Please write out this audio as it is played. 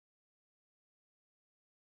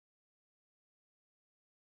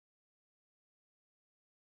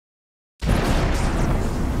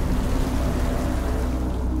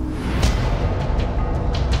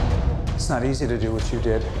not easy to do what you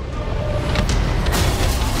did.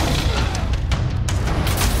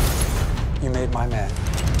 You made my men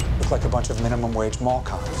look like a bunch of minimum wage mall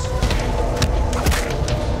cops.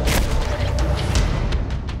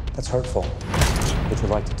 That's hurtful. Would you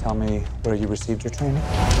like to tell me where you received your training?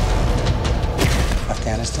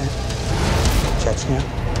 Afghanistan? Chechnya?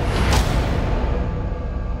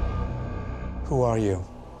 Who are you?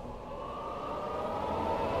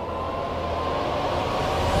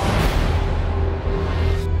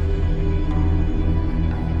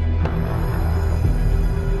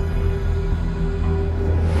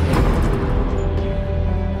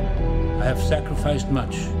 I have sacrificed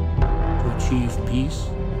much to achieve peace.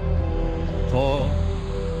 Thor,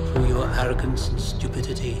 through your arrogance and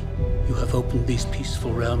stupidity, you have opened these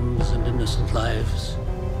peaceful realms and innocent lives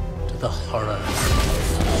to the horror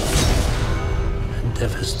and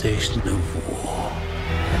devastation of war.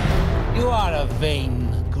 You are a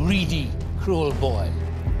vain, greedy, cruel boy.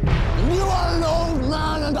 And you are an old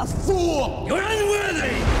man and a fool! You're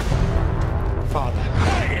unworthy! Father.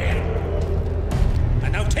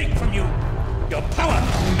 And now take from you your power!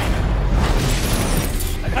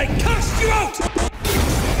 I cast you out!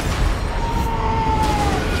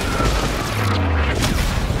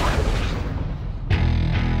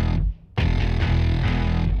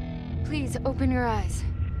 Please open your eyes.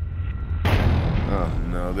 Oh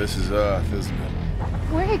no, this is Earth, isn't it?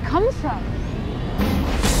 Where did it come from?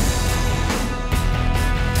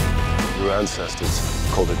 Your ancestors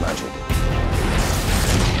called it magic.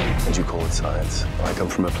 And you call it science. I come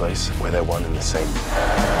from a place where they're one and the same.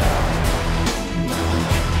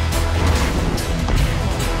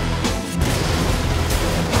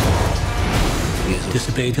 He has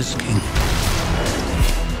disobeyed his king.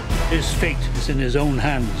 His fate is in his own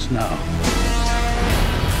hands now.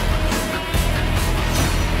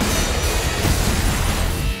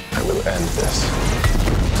 I will end this.